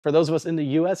For those of us in the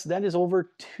US, that is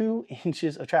over 2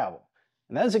 inches of travel.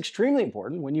 And that is extremely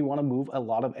important when you want to move a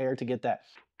lot of air to get that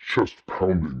chest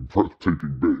pounding,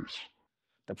 breathtaking bass.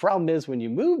 The problem is when you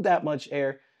move that much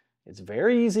air, it's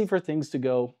very easy for things to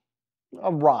go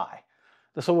awry.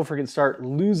 The subwoofer can start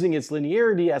losing its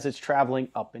linearity as it's traveling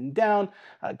up and down,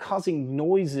 causing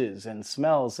noises and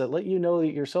smells that let you know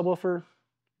that your subwoofer,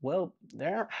 well, they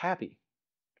aren't happy.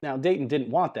 Now, Dayton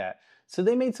didn't want that, so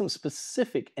they made some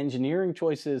specific engineering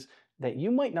choices that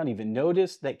you might not even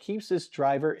notice that keeps this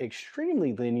driver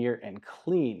extremely linear and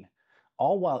clean,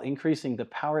 all while increasing the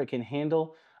power it can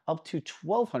handle up to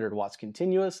 1200 watts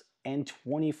continuous and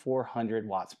 2400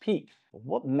 watts peak.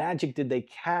 What magic did they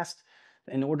cast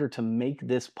in order to make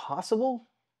this possible?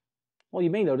 Well, you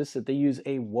may notice that they use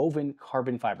a woven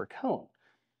carbon fiber cone.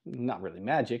 Not really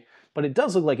magic, but it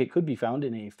does look like it could be found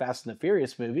in a Fast and the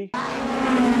Furious movie.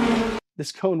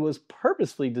 This cone was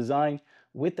purposefully designed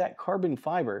with that carbon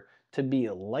fiber to be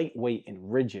lightweight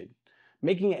and rigid,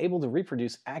 making it able to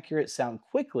reproduce accurate sound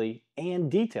quickly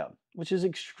and detailed, which is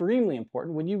extremely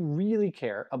important when you really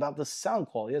care about the sound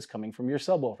quality that's coming from your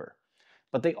subwoofer.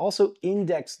 But they also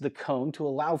index the cone to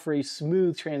allow for a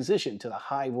smooth transition to the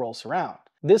high roll surround.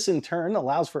 This in turn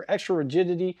allows for extra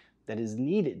rigidity that is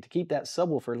needed to keep that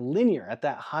subwoofer linear at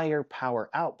that higher power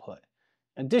output.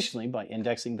 Additionally, by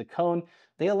indexing the cone,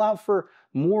 they allow for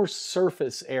more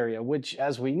surface area, which,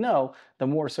 as we know, the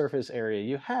more surface area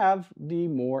you have, the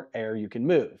more air you can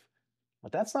move.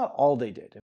 But that's not all they did.